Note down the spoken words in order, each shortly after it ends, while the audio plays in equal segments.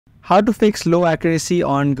How to fix low accuracy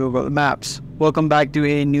on Google Maps. Welcome back to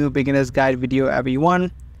a new beginner's guide video,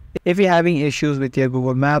 everyone. If you're having issues with your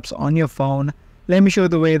Google Maps on your phone, let me show you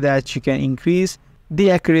the way that you can increase the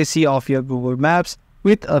accuracy of your Google Maps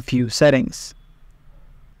with a few settings.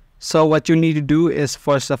 So what you need to do is,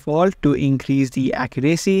 first of all, to increase the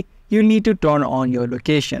accuracy, you need to turn on your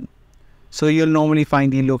location. So you'll normally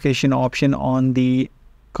find the location option on the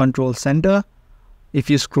control center. If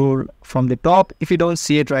you scroll from the top, if you don't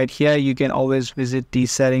see it right here, you can always visit the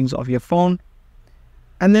settings of your phone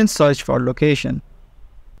and then search for location.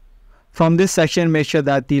 From this section, make sure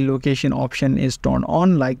that the location option is turned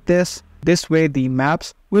on like this. This way the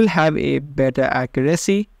maps will have a better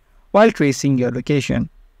accuracy while tracing your location.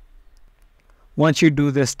 Once you do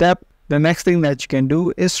this step, the next thing that you can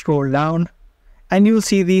do is scroll down and you'll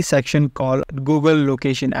see the section called Google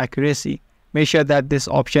Location Accuracy. Make sure that this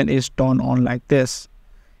option is turned on like this.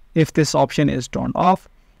 If this option is turned off,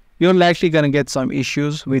 you're likely going to get some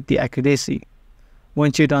issues with the accuracy.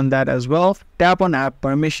 Once you've done that as well, tap on app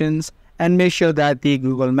permissions and make sure that the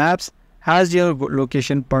Google Maps has your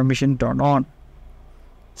location permission turned on.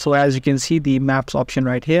 So as you can see, the maps option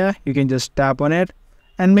right here, you can just tap on it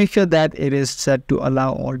and make sure that it is set to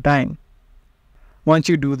allow all time. Once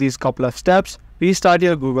you do these couple of steps, restart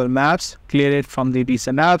your Google Maps, clear it from the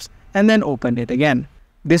recent apps, and then open it again.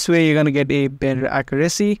 This way you're going to get a better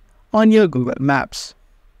accuracy on your Google Maps.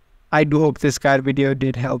 I do hope this guide video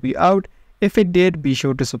did help you out. If it did, be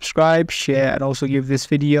sure to subscribe, share, and also give this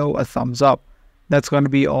video a thumbs up. That's going to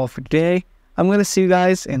be all for today. I'm going to see you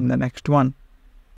guys in the next one.